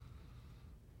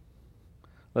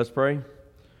Let's pray.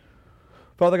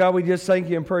 Father God, we just thank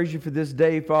you and praise you for this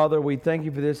day, Father. We thank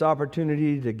you for this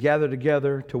opportunity to gather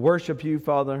together, to worship you,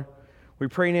 Father. We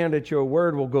pray now that your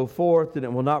word will go forth and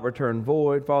it will not return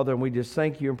void, Father, and we just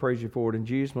thank you and praise you for it in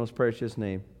Jesus' most precious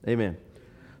name. Amen.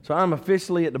 So I'm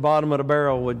officially at the bottom of the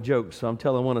barrel with jokes, so I'm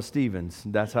telling one of Stephen's.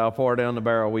 That's how far down the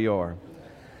barrel we are.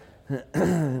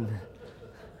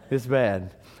 It's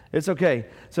bad. It's okay.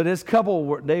 So this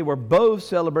couple, they were both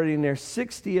celebrating their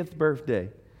 60th birthday.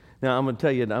 Now, I'm going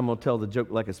to tell the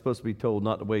joke like it's supposed to be told,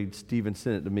 not the way Stephen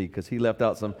sent it to me, because he left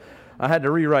out some. I had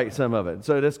to rewrite some of it.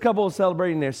 So this couple was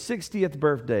celebrating their 60th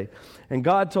birthday, and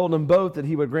God told them both that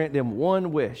he would grant them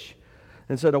one wish.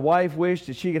 And so the wife wished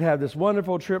that she could have this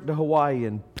wonderful trip to Hawaii,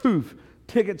 and poof,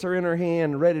 tickets are in her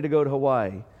hand, ready to go to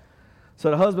Hawaii.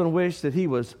 So the husband wished that he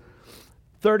was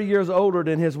 30 years older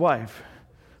than his wife.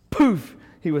 Poof,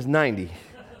 he was 90.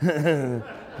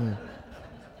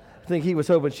 I think he was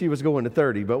hoping she was going to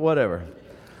 30, but whatever.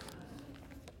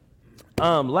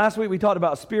 Last week we talked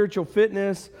about spiritual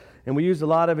fitness, and we used a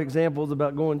lot of examples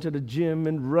about going to the gym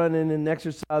and running and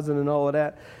exercising and all of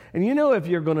that. And you know, if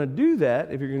you're going to do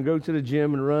that, if you're going to go to the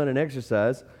gym and run and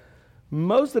exercise,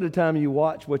 most of the time you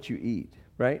watch what you eat,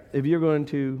 right? If you're going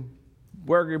to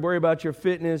worry about your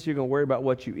fitness, you're going to worry about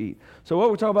what you eat. So what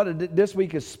we're talking about this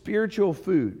week is spiritual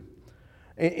food.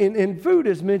 And food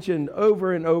is mentioned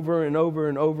over and over and over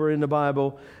and over in the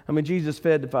Bible. I mean, Jesus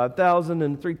fed the 5,000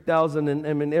 and 3,000, and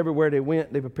I mean, everywhere they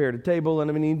went, they prepared a table. And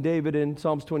I mean, David in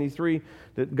Psalms 23,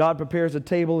 that God prepares a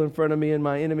table in front of me and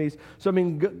my enemies. So I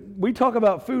mean, we talk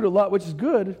about food a lot, which is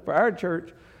good for our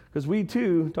church, because we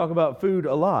too talk about food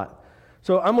a lot.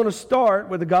 So I'm going to start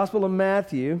with the Gospel of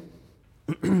Matthew,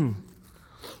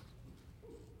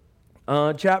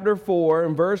 chapter 4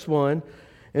 and verse 1.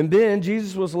 And then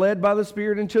Jesus was led by the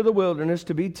Spirit into the wilderness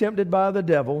to be tempted by the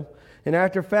devil. And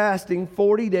after fasting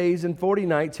 40 days and 40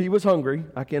 nights, he was hungry.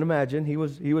 I can imagine. He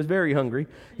was very hungry.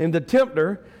 And the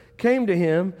tempter came to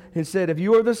him and said, "If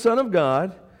you are the Son of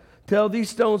God, tell these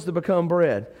stones to become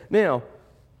bread." Now,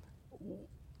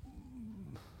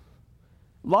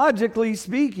 logically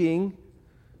speaking,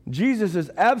 Jesus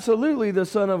is absolutely the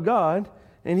Son of God.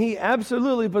 And he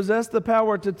absolutely possessed the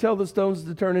power to tell the stones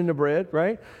to turn into bread,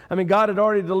 right? I mean, God had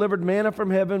already delivered manna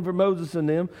from heaven for Moses and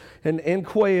them, and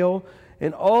quail,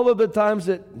 and all of the times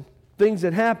that things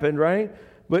had happened, right?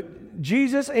 But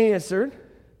Jesus answered,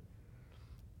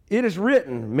 "It is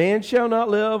written, man shall not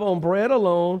live on bread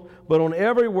alone, but on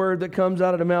every word that comes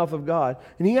out of the mouth of God."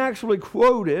 And he actually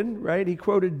quoted, right? He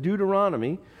quoted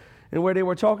Deuteronomy, and where they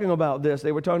were talking about this.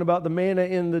 They were talking about the manna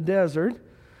in the desert,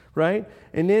 right?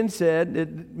 And then said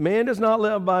that man does not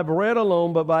live by bread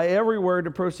alone, but by every word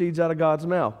that proceeds out of God's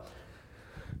mouth.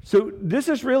 So this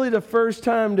is really the first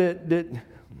time that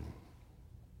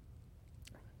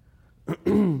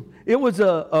it was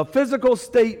a physical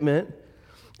statement,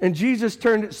 and Jesus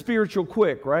turned it spiritual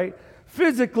quick, right?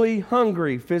 Physically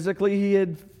hungry. Physically, he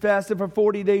had fasted for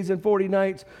 40 days and 40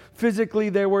 nights. Physically,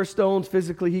 there were stones.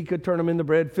 Physically, he could turn them into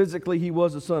bread. Physically, he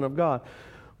was the Son of God.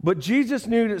 But Jesus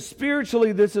knew that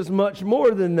spiritually this is much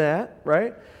more than that,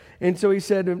 right? And so he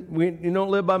said, you don't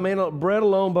live by bread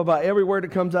alone, but by every word that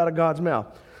comes out of God's mouth.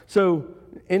 So,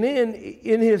 and then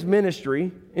in his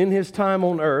ministry, in his time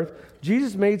on earth,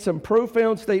 Jesus made some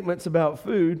profound statements about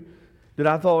food that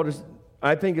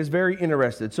I think is very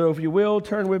interesting. So if you will,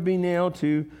 turn with me now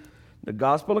to the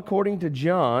Gospel according to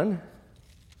John.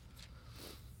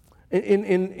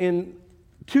 In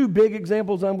two big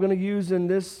examples I'm going to use in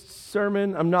this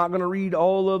sermon. I'm not going to read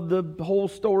all of the whole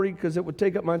story because it would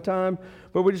take up my time,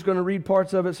 but we're just going to read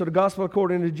parts of it. So the Gospel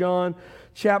according to John,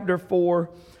 chapter 4.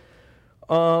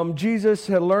 Jesus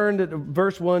had learned that,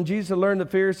 verse 1, Jesus had learned the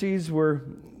Pharisees were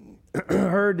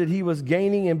heard that he was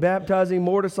gaining and baptizing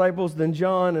more disciples than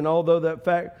John, and although that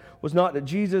fact was not that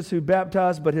Jesus who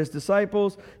baptized, but his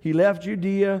disciples, he left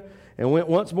Judea and went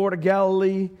once more to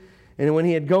Galilee. And when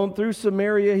he had gone through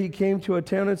Samaria, he came to a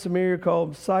town in Samaria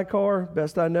called Sychar,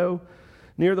 best I know,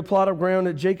 near the plot of ground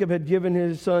that Jacob had given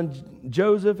his son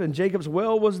Joseph. And Jacob's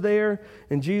well was there,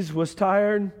 and Jesus was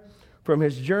tired from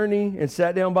his journey and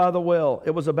sat down by the well.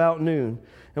 It was about noon.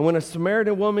 And when a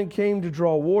Samaritan woman came to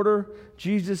draw water,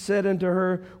 Jesus said unto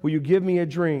her, "Will you give me a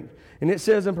drink?" And it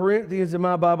says in parentheses in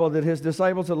my Bible that his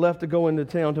disciples had left to go into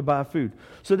town to buy food.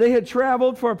 So they had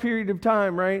traveled for a period of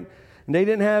time, right? And they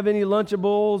didn't have any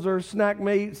Lunchables or snack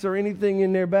mates or anything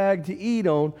in their bag to eat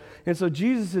on. And so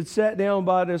Jesus had sat down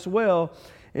by this well,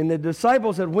 and the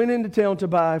disciples had went into town to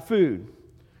buy food,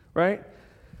 right?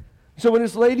 So when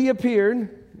this lady appeared,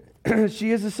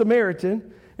 she is a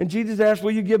Samaritan, and Jesus asked,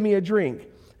 "Will you give me a drink?"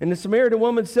 And the Samaritan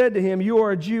woman said to him, "You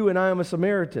are a Jew, and I am a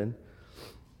Samaritan.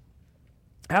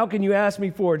 how can you ask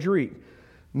me for a drink,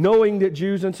 knowing that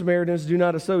Jews and Samaritans do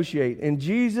not associate? And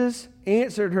Jesus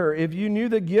answered her, if you knew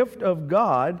the gift of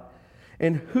God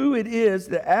and who it is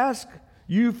that asks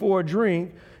you for a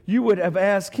drink, you would have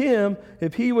asked him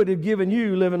if he would have given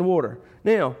you living water.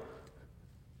 Now,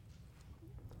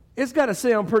 it's got to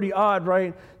sound pretty odd,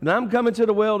 right? And I'm coming to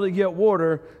the well to get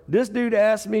water. This dude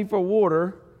asked me for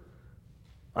water.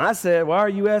 I said, why are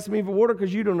you asking me for water?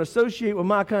 Because you don't associate with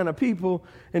my kind of people.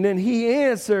 And then he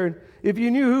answered, if you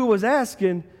knew who was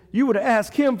asking, you would have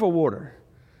asked him for water.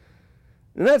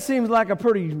 And that seems like a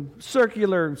pretty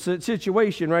circular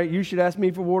situation, right? You should ask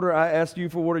me for water. I asked you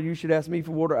for water. You should ask me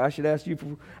for water. I should ask you for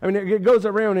water. I mean, it goes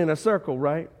around in a circle,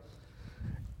 right?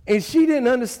 And she didn't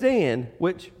understand,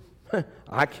 which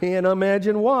I can't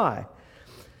imagine why.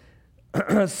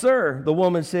 Sir, the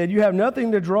woman said, you have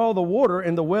nothing to draw the water,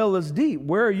 and the well is deep.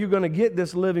 Where are you going to get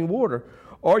this living water?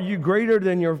 Are you greater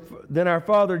than our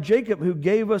father Jacob, who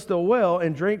gave us the well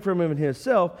and drank from it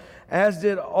himself, as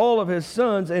did all of his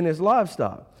sons and his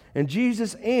livestock? And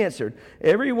Jesus answered,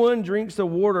 everyone drinks the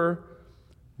water.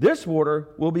 This water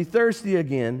will be thirsty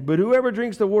again, but whoever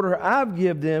drinks the water I've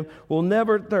given them will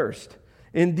never thirst.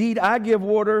 Indeed, the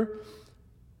water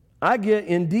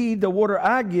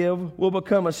I give will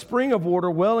become a spring of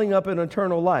water welling up in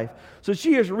eternal life. So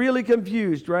she is really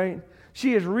confused, right?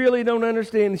 She is really don't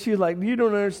understand. She's like, you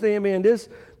don't understand, man. This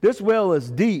well is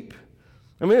deep.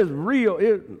 I mean, it's real.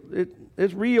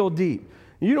 It's real deep.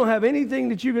 You don't have anything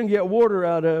that you can get water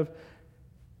out of.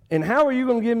 And how are you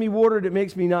going to give me water that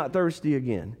makes me not thirsty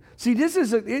again? See,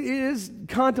 it is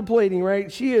contemplating,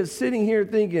 right? She is sitting here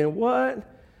thinking, what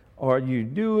are you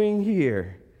doing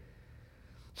here?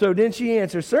 So then she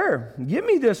answers, sir, give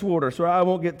me this water so I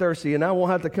won't get thirsty and I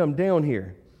won't have to come down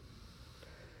here.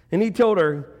 And he told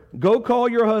her, go call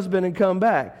your husband and come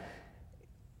back.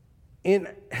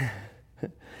 And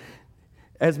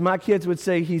as my kids would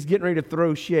say, he's getting ready to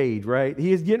throw shade, right?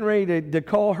 He is getting ready to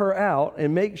call her out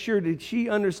and make sure that she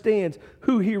understands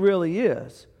who he really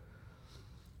is.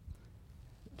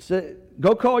 So,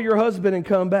 go call your husband and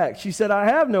come back. She said, I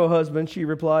have no husband, she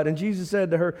replied. And Jesus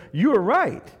said to her, you are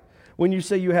right when you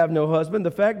say you have no husband. The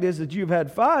fact is that you've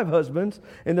had 5 husbands,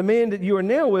 and the man that you are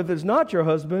now with is not your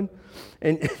husband.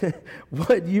 And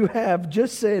what you have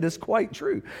just said is quite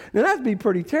true. Now, that'd be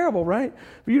pretty terrible, right?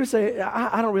 For you to say,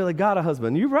 I don't really got a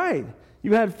husband. You're right.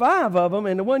 You had 5 of them,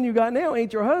 and the one you got now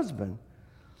ain't your husband.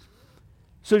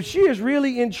 So she is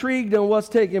really intrigued on what's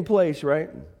taking place, right?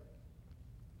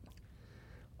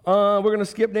 We're going to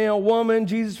skip down. Woman,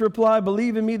 Jesus replied,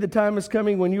 believe in me, the time is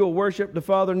coming when you will worship the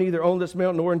Father neither on this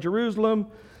mountain nor in Jerusalem.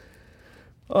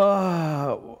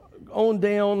 On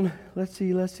down, let's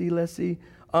see.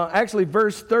 Actually,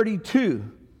 verse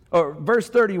 32, or verse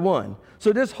 31.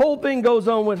 So this whole thing goes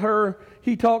on with her.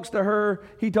 He talks to her.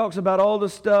 He talks about all the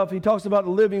stuff. He talks about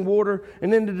the living water.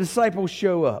 And then the disciples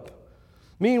show up.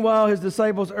 Meanwhile, his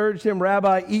disciples urged him,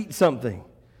 Rabbi, eat something.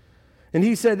 And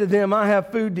he said to them, I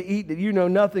have food to eat that you know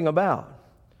nothing about.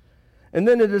 And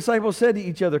then the disciples said to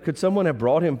each other, could someone have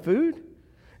brought him food?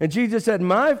 And Jesus said,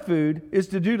 my food is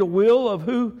to do the will of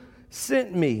who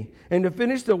sent me and to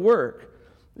finish the work.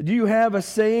 Do you have a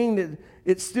saying that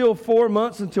it's still 4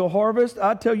 months until harvest?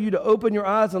 I tell you to open your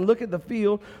eyes and look at the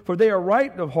field, for they are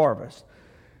ripe of harvest.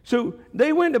 So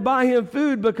they went to buy him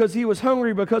food because he was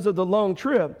hungry because of the long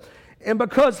trip. And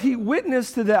because he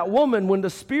witnessed to that woman, when the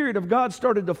Spirit of God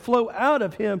started to flow out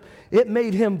of him, it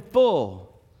made him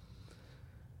full.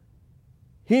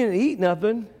 He didn't eat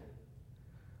nothing.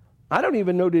 I don't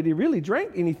even know that he really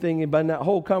drank anything in that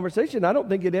whole conversation. I don't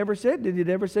think it ever said, did it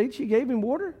ever say she gave him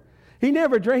water? He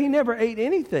never drank, he never ate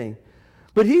anything.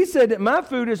 But he said that my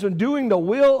food is in doing the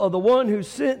will of the one who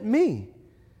sent me.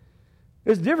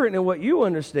 It's different than what you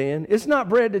understand. It's not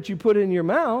bread that you put in your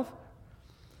mouth.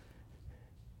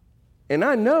 And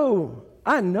I know,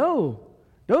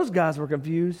 those guys were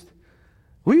confused.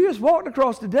 We just walked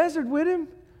across the desert with him.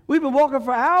 We've been walking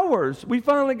for hours. We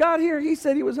finally got here. He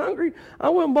said he was hungry. I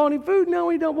went and bought him food. Now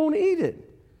he don't want to eat it.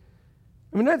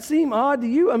 I mean, that seemed odd to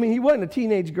you. I mean, he wasn't a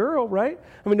teenage girl, right?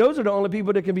 I mean, those are the only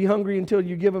people that can be hungry until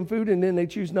you give them food and then they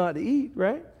choose not to eat,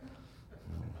 right?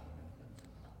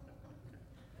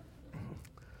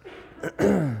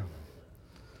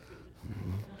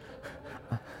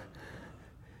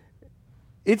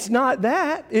 It's not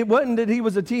that. It wasn't that he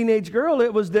was a teenage girl.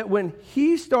 It was that when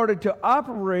he started to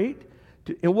operate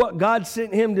in what God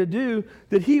sent him to do,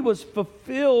 that he was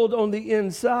fulfilled on the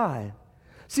inside.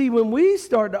 See, when we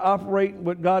start to operate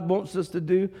what God wants us to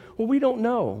do, well, we don't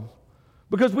know.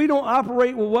 Because we don't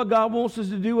operate with what God wants us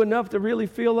to do enough to really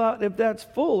feel out if that's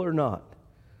full or not.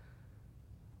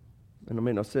 And it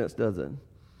made no sense, does it?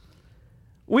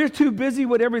 We're too busy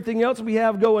with everything else we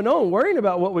have going on, worrying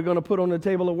about what we're going to put on the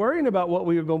table, or worrying about what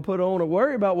we're going to put on, or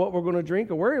worry about what we're going to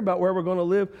drink, or worry about where we're going to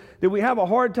live, that we have a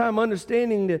hard time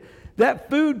understanding that that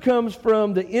food comes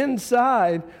from the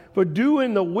inside for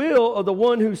doing the will of the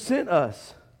one who sent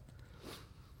us.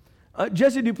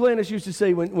 Jesse Duplantis used to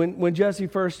say when Jesse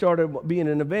first started being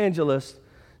an evangelist,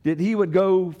 that he would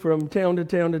go from town to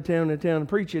town to town to town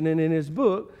preaching, and in his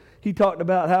book, he talked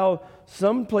about how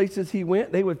some places he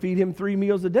went, they would feed him 3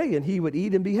 meals a day, and he would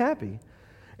eat and be happy.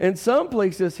 And some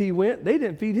places he went, they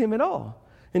didn't feed him at all.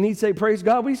 And he'd say, praise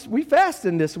God, we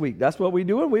fasting this week. That's what we're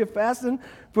doing. We're fasting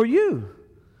for you.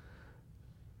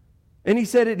 And he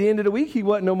said at the end of the week, he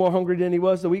wasn't no more hungry than he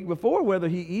was the week before. Whether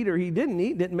he eat or he didn't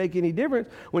eat didn't make any difference.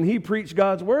 When he preached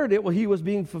God's word, he was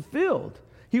being fulfilled.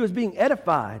 He was being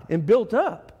edified and built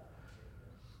up.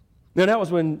 Now, that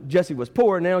was when Jesse was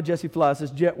poor. Now Jesse flies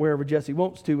his jet wherever Jesse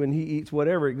wants to, and he eats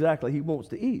whatever exactly he wants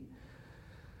to eat.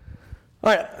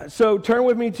 All right, so turn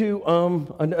with me to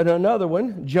another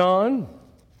one, John.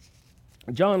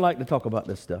 John liked to talk about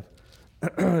this stuff.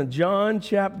 John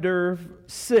chapter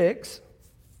 6.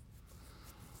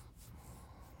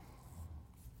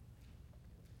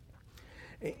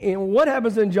 And what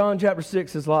happens in John chapter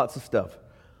 6 is lots of stuff.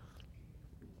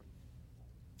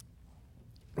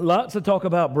 Lots of talk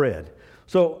about bread.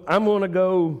 So I'm going to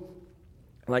go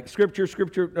like scripture,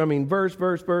 verse.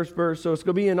 So it's going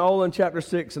to be all in chapter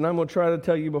 6, and I'm going to try to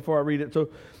tell you before I read it. So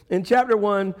in chapter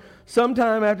 1,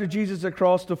 sometime after Jesus had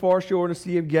crossed the far shore of the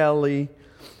Sea of Galilee,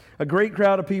 a great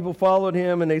crowd of people followed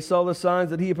him, and they saw the signs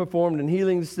that he had performed in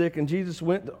healing the sick. And Jesus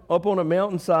went up on a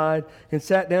mountainside and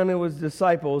sat down with his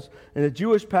disciples, and the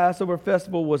Jewish Passover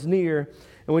festival was near.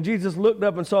 And when Jesus looked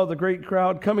up and saw the great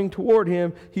crowd coming toward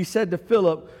him, he said to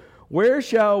Philip, "Where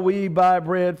shall we buy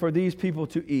bread for these people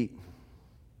to eat?"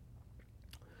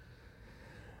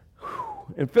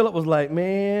 And Philip was like,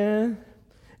 man,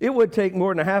 it would take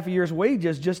more than a half a year's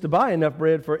wages just to buy enough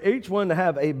bread for each one to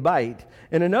have a bite.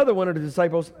 And another one of the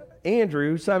disciples,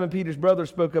 Andrew, Simon Peter's brother,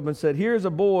 spoke up and said, "Here's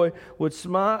a boy with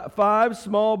 5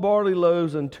 small barley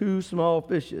loaves and 2 small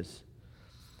fishes.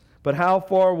 But how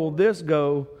far will this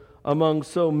go among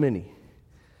so many?"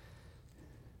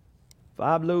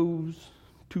 5 loaves,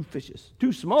 2 fishes,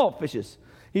 2 small fishes.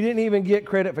 He didn't even get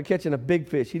credit for catching a big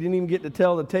fish. He didn't even get to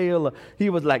tell the tale. He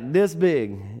was like this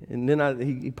big. And then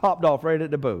he popped off right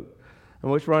at the boat. I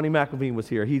wish Ronnie McElveen was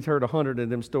here. He's heard 100 of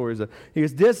them stories. He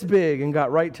was this big and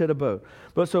got right to the boat.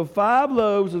 But so 5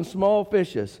 loaves and small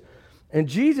fishes. And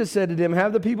Jesus said to them,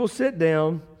 "Have the people sit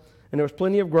down." And there was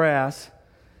plenty of grass.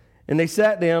 And they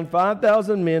sat down.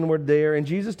 5,000 men were there. And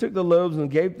Jesus took the loaves and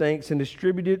gave thanks and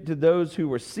distributed to those who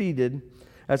were seated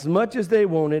as much as they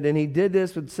wanted. And he did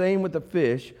this the same with the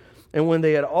fish. And when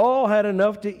they had all had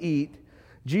enough to eat,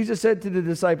 Jesus said to the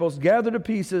disciples, "Gather the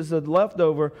pieces of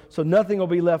leftover so nothing will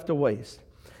be left to waste."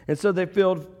 And so they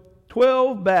filled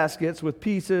 12 baskets with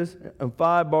pieces and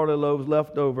 5 barley loaves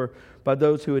left over by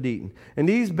those who had eaten. And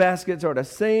these baskets are the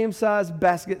same size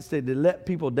baskets that they let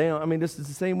people down. I mean, this is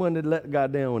the same one that let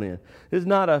God down in. This is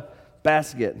not a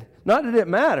basket. Not that it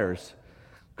matters.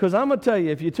 Because I'm going to tell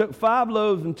you, if you took 5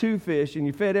 loaves and 2 fish and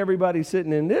you fed everybody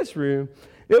sitting in this room,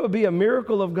 it would be a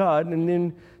miracle of God. And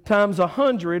then times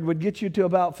 100 would get you to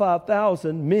about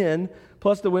 5,000 men,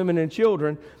 plus the women and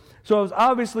children. So it was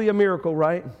obviously a miracle,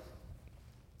 right?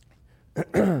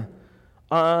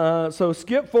 So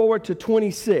skip forward to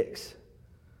 26.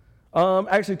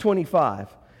 Actually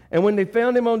 25. And when they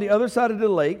found him on the other side of the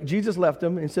lake, Jesus left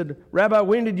him and said, "Rabbi,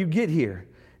 when did you get here?"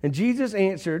 And Jesus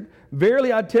answered,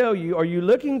 "Verily I tell you, are you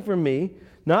looking for me,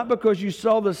 not because you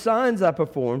saw the signs I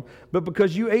performed, but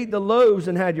because you ate the loaves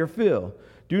and had your fill?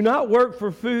 Do not work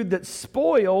for food that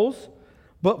spoils,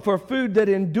 but for food that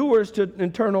endures to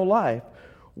eternal life,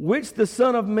 which the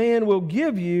Son of Man will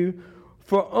give you,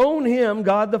 for on him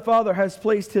God the Father has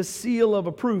placed his seal of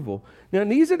approval." Now,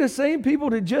 these are the same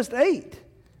people that just ate,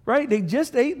 right? They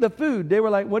just ate the food. They were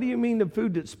like, "What do you mean the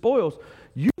food that spoils?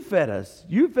 You fed us.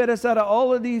 You fed us out of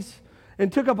all of these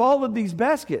and took up all of these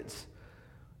baskets."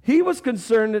 He was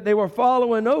concerned that they were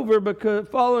following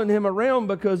him around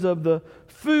because of the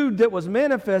food that was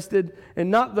manifested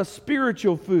and not the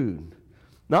spiritual food.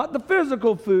 Not the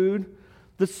physical food,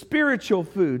 the spiritual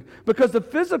food. Because the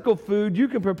physical food you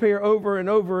can prepare over and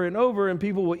over and over, and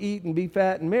people will eat and be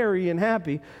fat and merry and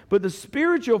happy. But the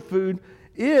spiritual food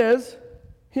is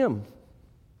him.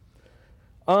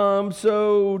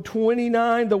 So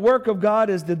 29, the work of God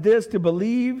is to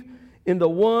believe in the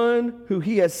one who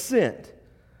he has sent.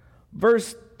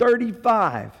 Verse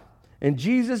 35, and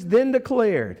Jesus then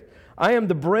declared, I am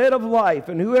the bread of life,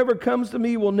 and whoever comes to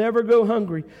me will never go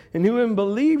hungry, and whoever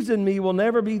believes in me will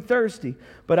never be thirsty.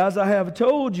 But as I have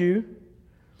told you,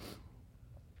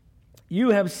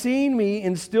 you have seen me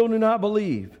and still do not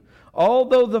believe.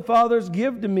 Although the Father's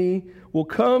gift to me will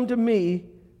come to me,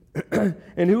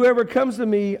 and whoever comes to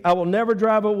me I will never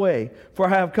drive away. For I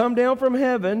have come down from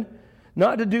heaven,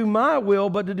 not to do my will,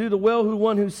 but to do the will of the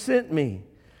one who sent me.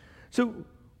 So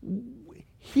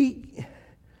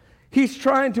he's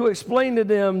trying to explain to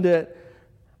them that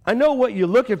I know what you're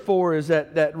looking for is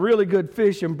that really good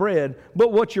fish and bread,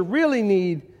 but what you really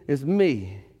need is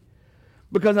me.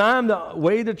 Because I'm the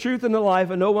way, the truth, and the life,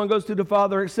 and no one goes to the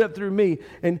Father except through me.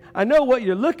 And I know what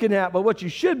you're looking at, but what you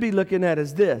should be looking at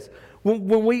is this.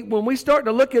 When we start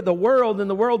to look at the world and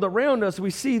the world around us,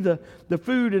 we see the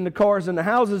food and the cars and the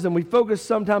houses, and we focus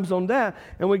sometimes on that,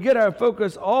 and we get our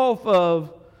focus off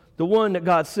of the one that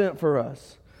God sent for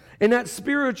us. And that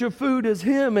spiritual food is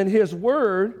Him and His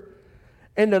Word.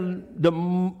 And the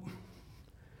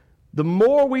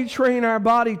more we train our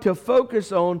body to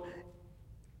focus on,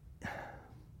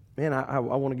 man, I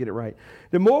want to get it right.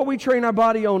 The more we train our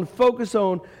body on, focus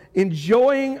on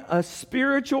enjoying a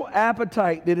spiritual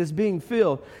appetite that is being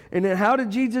filled. And then how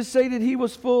did Jesus say that He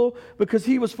was full? Because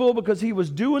He was full because He was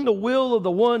doing the will of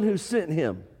the one who sent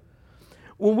Him.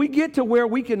 When we get to where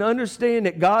we can understand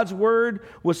that God's Word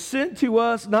was sent to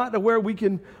us, not to where we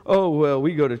can,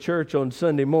 we go to church on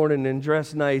Sunday morning and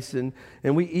dress nice and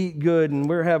we eat good and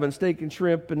we're having steak and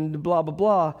shrimp and blah, blah,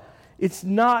 blah. It's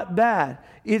not that.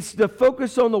 It's the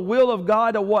focus on the will of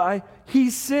God of what He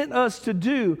sent us to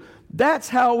do. That's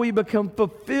how we become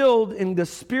fulfilled in the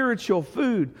spiritual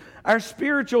food. Our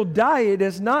spiritual diet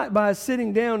is not by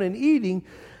sitting down and eating.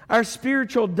 Our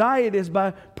spiritual diet is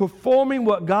by performing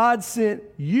what God sent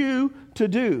you to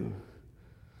do.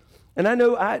 And I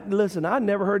know, I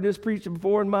never heard this preached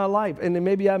before in my life. And then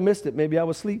maybe I missed it. Maybe I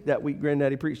was asleep that week.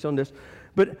 Granddaddy preached on this.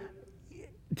 But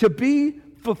to be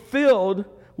fulfilled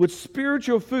with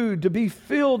spiritual food, to be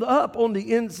filled up on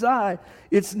the inside,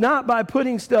 it's not by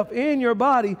putting stuff in your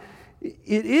body.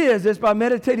 It's by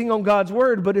meditating on God's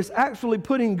Word, but it's actually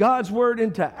putting God's Word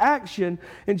into action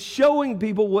and showing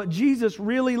people what Jesus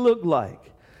really looked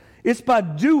like. It's by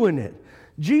doing it.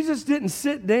 Jesus didn't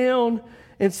sit down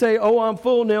and say, I'm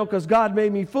full now because God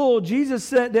made me full. Jesus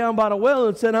sat down by the well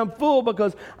and said, I'm full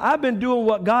because I've been doing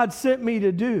what God sent me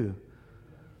to do.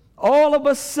 All of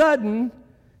a sudden,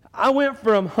 I went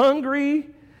from hungry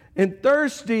and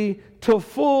thirsty to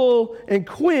full and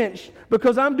quenched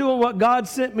because I'm doing what God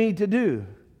sent me to do.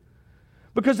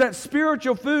 Because that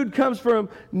spiritual food comes from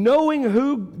knowing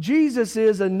who Jesus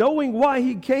is and knowing why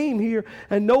He came here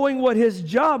and knowing what His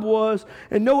job was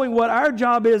and knowing what our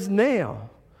job is now.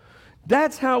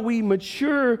 That's how we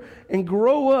mature and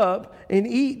grow up and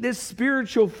eat this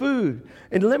spiritual food.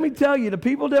 And let me tell you, the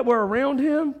people that were around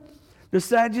Him, the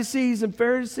Sadducees and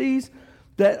Pharisees,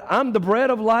 that I'm the bread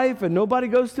of life and nobody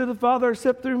goes to the Father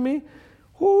except through me,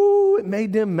 it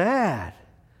made them mad.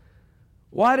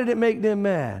 Why did it make them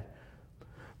mad?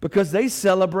 Because they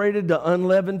celebrated the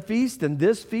unleavened feast and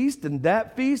this feast and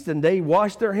that feast, and they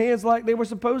washed their hands like they were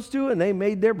supposed to, and they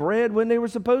made their bread when they were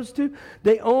supposed to.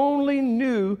 They only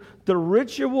knew the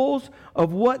rituals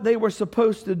of what they were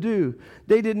supposed to do.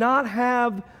 They did not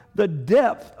have the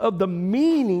depth of the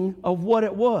meaning of what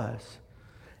it was.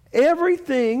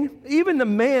 Everything, even the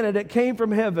manna that came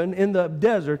from heaven in the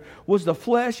desert, was the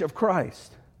flesh of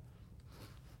Christ.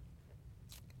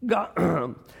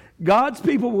 God's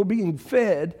people were being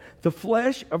fed the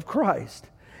flesh of Christ.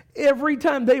 Every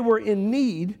time they were in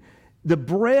need, the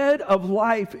bread of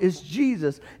life is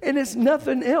Jesus, and it's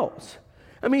nothing else.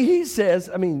 He says,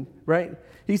 right?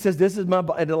 He says, this is my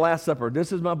at the Last Supper,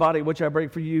 this is my body which I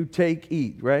break for you, take,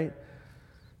 eat, right?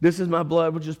 This is my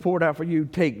blood which is poured out for you,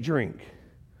 take, drink.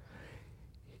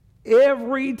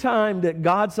 Every time that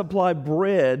God supplied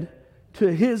bread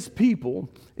to His people,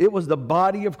 it was the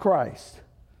body of Christ.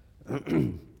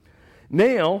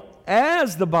 Now,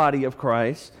 as the body of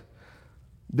Christ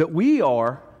that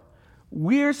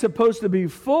we're supposed to be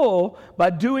full by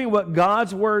doing what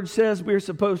God's Word says we're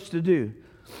supposed to do.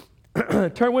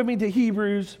 Turn with me to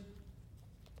Hebrews.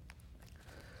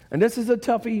 And this is a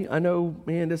toughie. I know,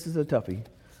 man, this is a toughie.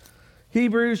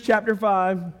 Hebrews chapter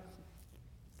 5.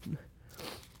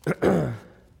 It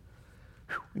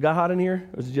got hot in here?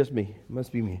 Or is it just me? It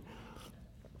must be me.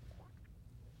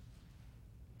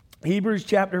 Hebrews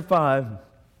chapter 5,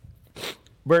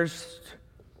 verse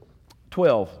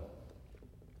 12.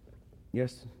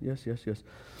 Yes.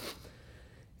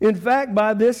 In fact,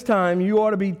 by this time, you ought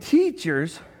to be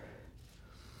teachers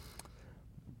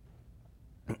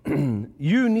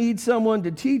You need someone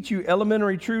to teach you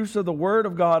elementary truths of the Word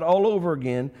of God all over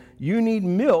again. You need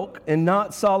milk and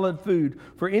not solid food.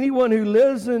 For anyone who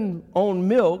lives on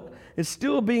milk is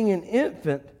still being an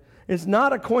infant, is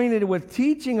not acquainted with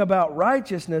teaching about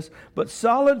righteousness, but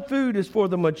solid food is for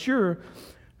the mature,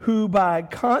 who by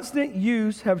constant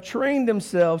use have trained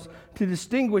themselves to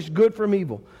distinguish good from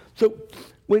evil. So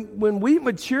when we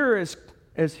mature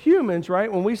as humans,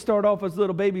 right, when we start off as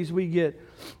little babies, we get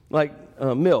like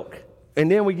milk.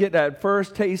 And then we get that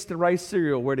first taste of rice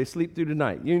cereal where they sleep through the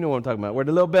night. You know what I'm talking about, where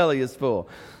the little belly is full.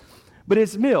 But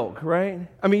it's milk, right?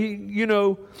 I mean,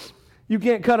 you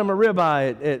can't cut them a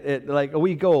ribeye at like a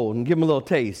week old and give them a little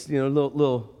taste, a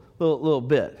little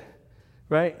bit,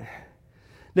 right?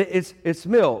 It's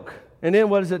milk. And then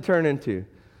what does it turn into?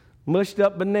 Mushed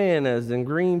up bananas and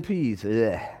green peas.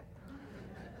 Ugh.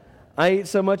 I ate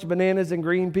so much bananas and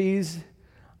green peas,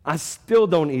 I still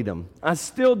don't eat them.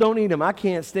 I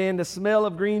can't stand the smell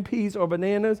of green peas or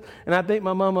bananas, and I think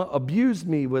my mama abused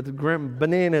me with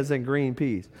bananas and green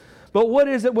peas. But what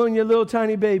is it when you're a little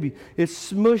tiny baby?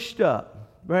 It's smushed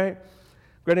up, right?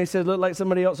 Granny says, look like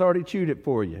somebody else already chewed it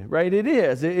for you, right? It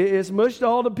is. It's mushed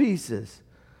all to pieces,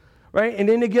 right? And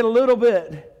then they get a little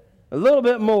bit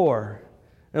more,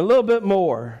 and a little bit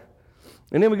more.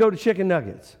 And then we go to chicken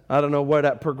nuggets. I don't know where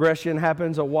that progression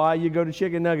happens or why you go to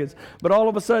chicken nuggets, but all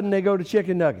of a sudden they go to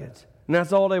chicken nuggets. And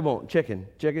that's all they want, chicken.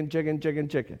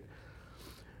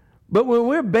 But when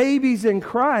we're babies in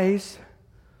Christ,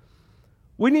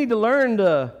 we need to learn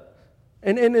to,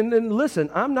 and listen,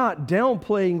 I'm not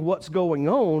downplaying what's going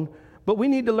on, but we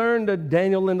need to learn to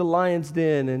Daniel in the lion's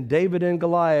den and David and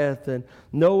Goliath and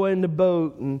Noah in the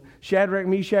boat and Shadrach,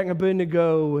 Meshach, and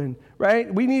Abednego, and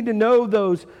right? We need to know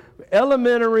those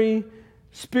elementary,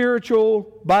 spiritual,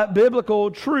 biblical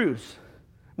truths.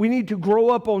 We need to grow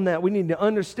up on that. We need to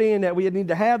understand that. We need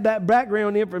to have that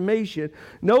background information,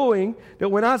 knowing that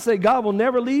when I say God will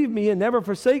never leave me and never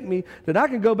forsake me, that I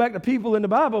can go back to people in the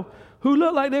Bible who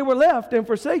looked like they were left and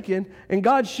forsaken, and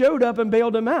God showed up and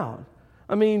bailed them out.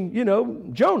 I mean,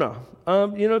 Jonah,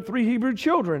 3 Hebrew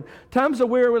children, times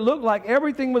where it looked like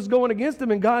everything was going against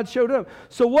them and God showed up.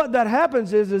 So what that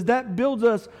happens is that builds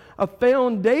us a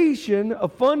foundation, a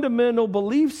fundamental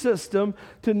belief system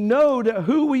to know that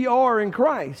who we are in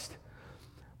Christ.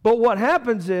 But what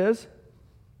happens is,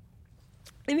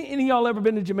 any of y'all ever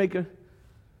been to Jamaica?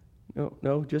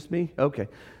 No, just me? Okay.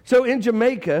 So in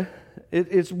Jamaica,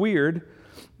 it's weird.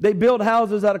 They build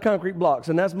houses out of concrete blocks,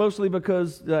 and that's mostly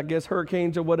because, I guess,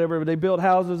 hurricanes or whatever, they build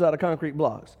houses out of concrete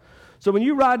blocks. So when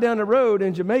you ride down the road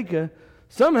in Jamaica,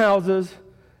 some houses,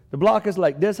 the block is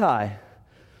like this high,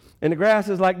 and the grass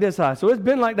is like this high. So it's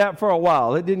been like that for a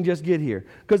while. It didn't just get here.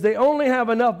 Because they only have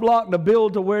enough block to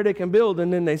build to where they can build,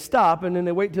 and then they stop, and then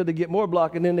they wait till they get more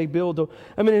block, and then they build.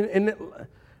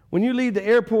 When you leave the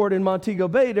airport in Montego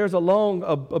Bay, there's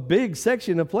a big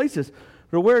section of places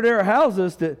where there are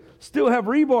houses that still have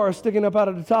rebar sticking up out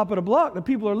of the top of the block that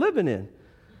people are living in.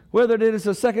 Whether it is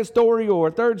a second story or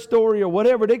a third story or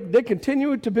whatever, they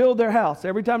continue to build their house.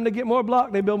 Every time they get more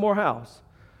block, they build more house.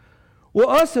 Well,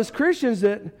 us as Christians,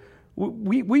 that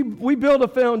we build a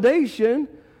foundation.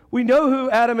 We know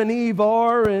who Adam and Eve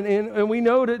are, and we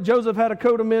know that Joseph had a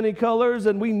coat of many colors,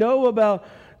 and we know about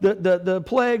the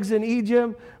plagues in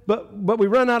Egypt, but we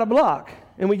run out of block,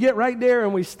 and we get right there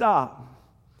and we stop.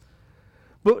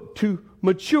 But to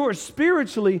mature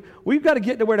spiritually, we've got to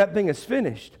get to where that thing is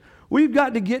finished. We've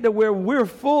got to get to where we're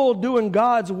full doing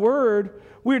God's word.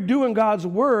 We're doing God's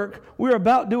work. We're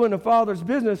about doing the Father's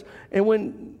business.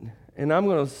 And I'm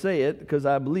going to say it because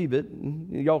I believe it.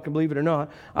 Y'all can believe it or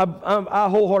not. I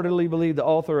wholeheartedly believe the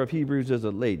author of Hebrews is a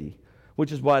lady,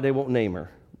 which is why they won't name her.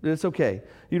 It's okay.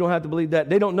 You don't have to believe that.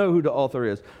 They don't know who the author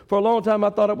is. For a long time, I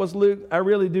thought it was Luke. I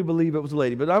really do believe it was a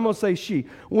lady. But I'm going to say she.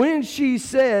 When she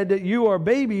said that you are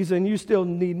babies and you still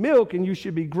need milk and you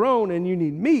should be grown and you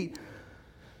need meat,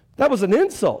 that was an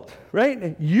insult,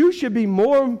 right? You should be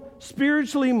more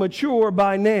spiritually mature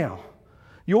by now.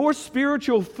 Your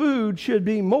spiritual food should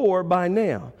be more by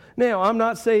now. Now, I'm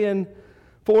not saying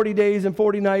 40 days and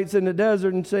 40 nights in the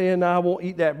desert and saying I won't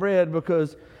eat that bread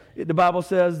because the Bible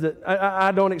says that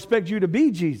I don't expect you to be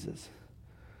Jesus.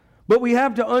 But we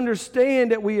have to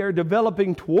understand that we are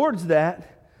developing towards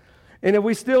that. And if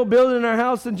we still building our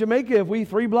house in Jamaica, if we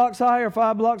 3 blocks high or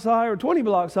 5 blocks high or 20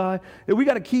 blocks high, then we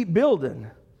got to keep building.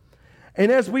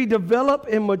 And as we develop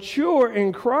and mature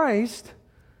in Christ,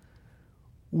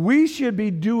 we should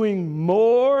be doing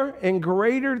more and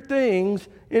greater things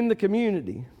in the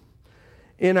community.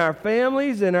 In our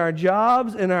families, in our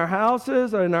jobs, in our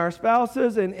houses, in our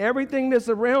spouses, and everything that's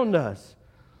around us.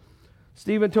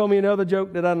 Stephen told me another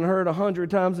joke that I've heard 100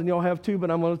 times, and y'all have too,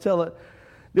 but I'm going to tell it.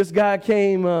 This guy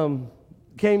came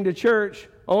to church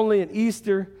only at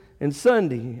Easter and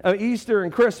Easter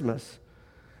and Christmas.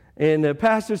 And the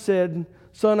pastor said,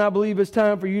 "Son, I believe it's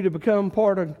time for you to become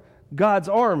part of God's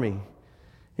army."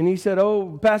 And he said,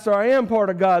 "Oh, Pastor, I am part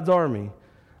of God's army.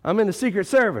 I'm in the Secret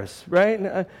Service," right?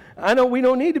 And I know we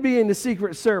don't need to be in the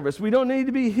Secret Service. We don't need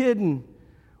to be hidden.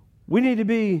 We need to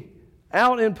be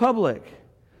out in public.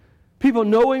 People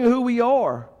knowing who we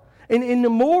are. And the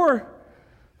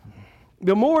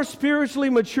more spiritually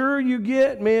mature you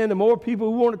get, man, the more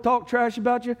people who want to talk trash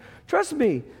about you. Trust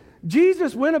me,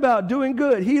 Jesus went about doing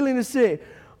good, healing the sick.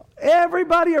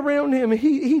 Everybody around him,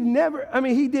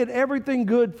 he did everything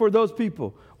good for those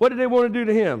people. What did they want to do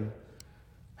to him?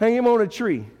 Hang him on a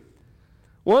tree.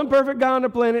 One perfect guy on the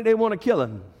planet, they want to kill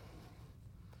him.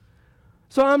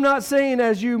 So I'm not saying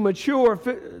as you mature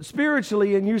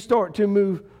spiritually and you start to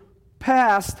move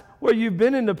past where you've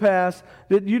been in the past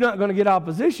that you're not going to get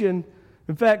opposition.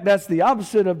 In fact, that's the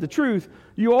opposite of the truth.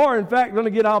 You are, in fact, going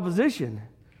to get opposition.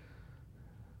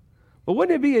 But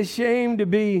wouldn't it be a shame to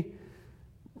be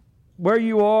where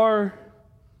you are,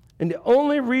 and the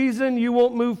only reason you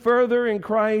won't move further in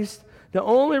Christ, the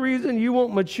only reason you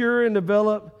won't mature and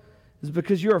develop is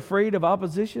because you're afraid of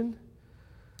opposition,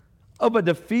 of a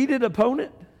defeated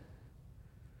opponent?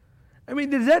 I mean,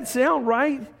 does that sound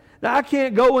right? Now, I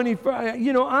can't go any further.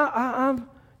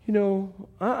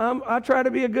 I try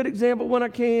to be a good example when I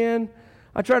can.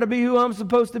 I try to be who I'm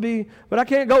supposed to be, but I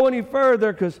can't go any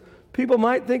further because people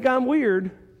might think I'm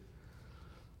weird.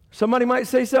 Somebody might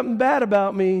say something bad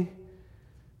about me.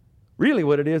 Really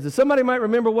what it is somebody might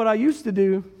remember what I used to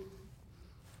do.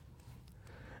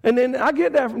 And then I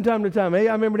get that from time to time. Hey,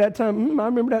 I remember that time. I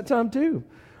remember that time too.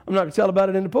 I'm not going to tell about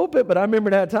it in the pulpit, but I remember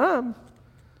that time.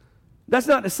 That's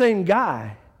not the same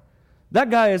guy. That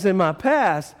guy is in my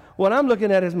past. What I'm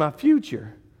looking at is my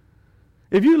future.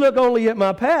 If you look only at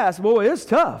my past, boy, it's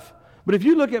tough. But if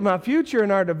you look at my future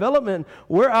and our development,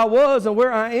 where I was and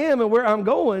where I am and where I'm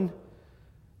going,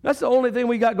 that's the only thing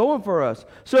we got going for us.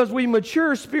 So as we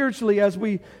mature spiritually, as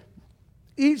we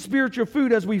eat spiritual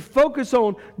food, as we focus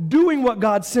on doing what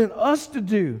God sent us to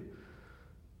do,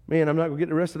 man, I'm not going to get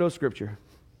the rest of those scripture.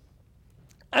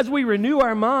 As we renew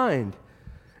our mind,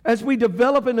 as we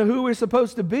develop into who we're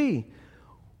supposed to be,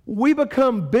 we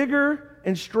become bigger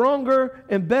and stronger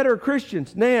and better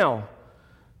Christians. Now,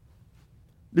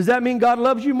 does that mean God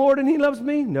loves you more than He loves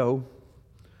me? No.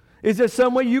 Is there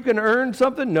some way you can earn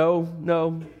something?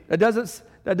 No. That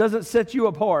doesn't set you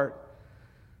apart.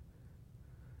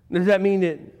 Does that mean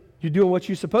that you're doing what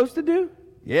you're supposed to do?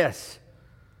 Yes.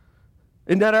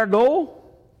 Isn't that our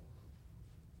goal?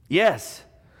 Yes.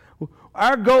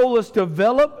 Our goal is to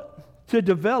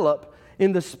develop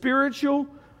in the spiritual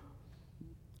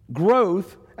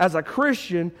growth as a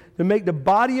Christian to make the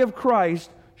body of Christ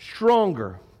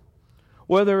stronger.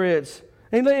 Whether it's,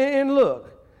 and look,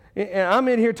 and I'm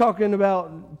in here talking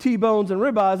about T-bones and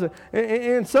ribeyes,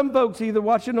 and some folks either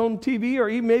watching on TV or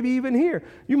maybe even here,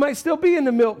 you might still be in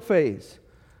the milk phase.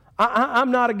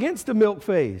 I'm not against the milk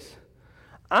phase.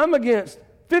 I'm against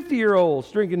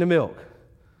 50-year-olds drinking the milk,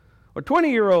 or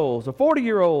 20-year-olds, or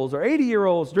 40-year-olds, or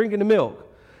 80-year-olds drinking the milk.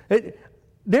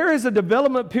 There is a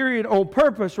development period on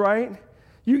purpose, right?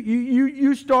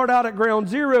 You start out at ground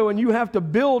zero and you have to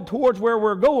build towards where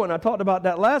we're going. I talked about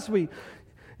that last week.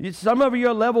 Some of you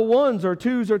are level 1s or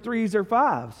 2s or 3s or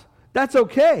 5s. That's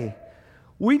okay.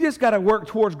 We just got to work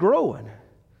towards growing.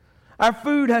 Our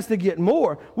food has to get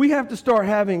more. We have to start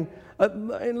having,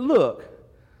 and look,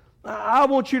 I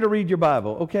want you to read your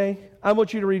Bible, okay? I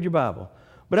want you to read your Bible.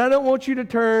 But I don't want you to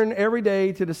turn every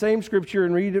day to the same scripture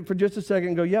and read it for just a second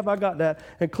and go, yep, I got that,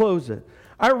 and close it.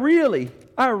 I really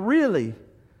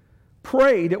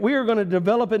pray that we are going to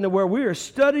develop into where we are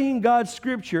studying God's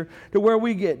scripture to where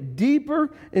we get deeper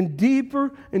and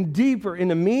deeper and deeper in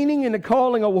the meaning and the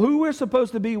calling of who we're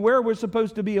supposed to be, where we're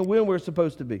supposed to be, and when we're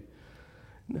supposed to be.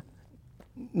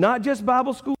 Not just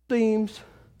Bible school themes,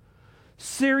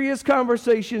 serious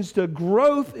conversations to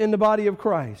growth in the body of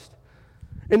Christ.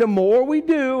 And the more we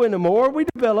do and the more we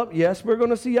develop, yes, we're going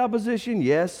to see opposition.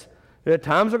 Yes, at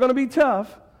times are going to be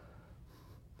tough.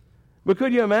 But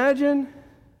could you imagine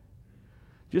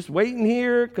just waiting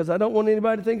here because I don't want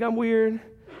anybody to think I'm weird?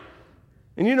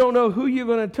 And you don't know who you're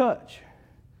going to touch.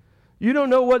 You don't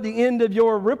know what the end of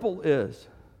your ripple is,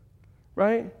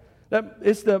 right?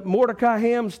 It's the Mordecai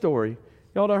Ham story.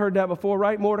 Y'all done heard that before,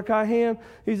 right? Mordecai Ham.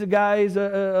 He's a guy, he's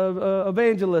an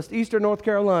evangelist, Eastern North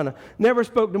Carolina. Never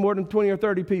spoke to more than 20 or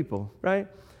 30 people, right?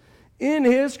 In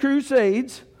his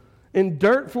crusades, in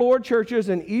dirt floor churches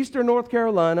in eastern North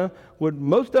Carolina,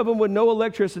 most of them with no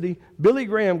electricity. Billy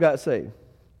Graham got saved.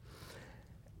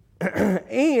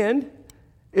 And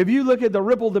if you look at the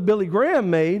ripple that Billy Graham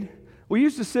made, we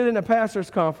used to sit in a pastor's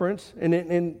conference,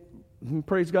 and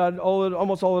praise God,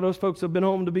 almost all of those folks have been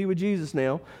home to be with Jesus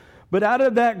now. But out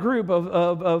of that group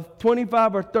of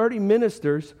 25 or 30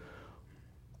 ministers,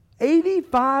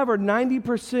 85 or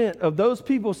 90% of those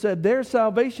people said their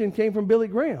salvation came from Billy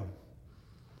Graham.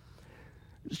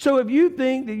 So if you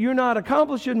think that you're not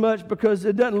accomplishing much because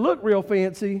it doesn't look real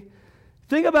fancy,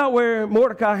 think about where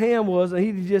Mordecai Ham was, and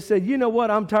he just said, you know what,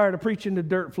 I'm tired of preaching to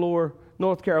dirt floor,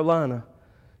 North Carolina.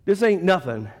 This ain't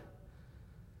nothing.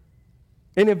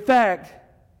 And in fact,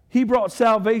 he brought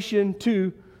salvation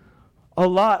to a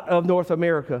lot of North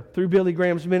America through Billy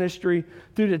Graham's ministry,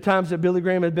 through the times that Billy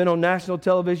Graham had been on national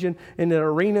television and the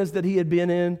arenas that he had been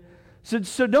in.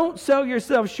 So don't sell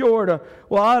yourself short of,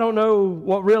 well, I don't know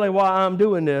why I'm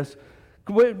doing this.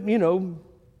 You know,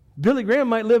 Billy Graham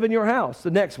might live in your house,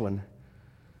 the next one.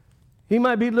 He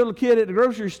might be a little kid at the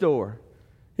grocery store.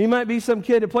 He might be some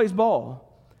kid that plays ball.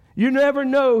 You never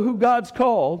know who God's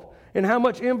called and how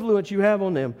much influence you have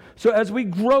on them. So as we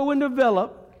grow and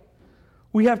develop,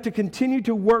 we have to continue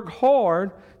to work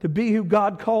hard to be who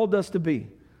God called us to be.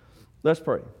 Let's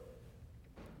pray.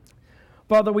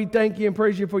 Father, we thank you and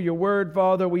praise you for your word,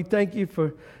 Father. We thank you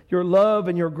for your love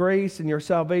and your grace and your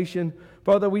salvation.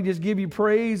 Father, we just give you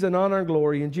praise and honor and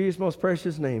glory in Jesus' most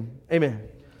precious name. Amen.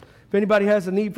 If anybody has a need for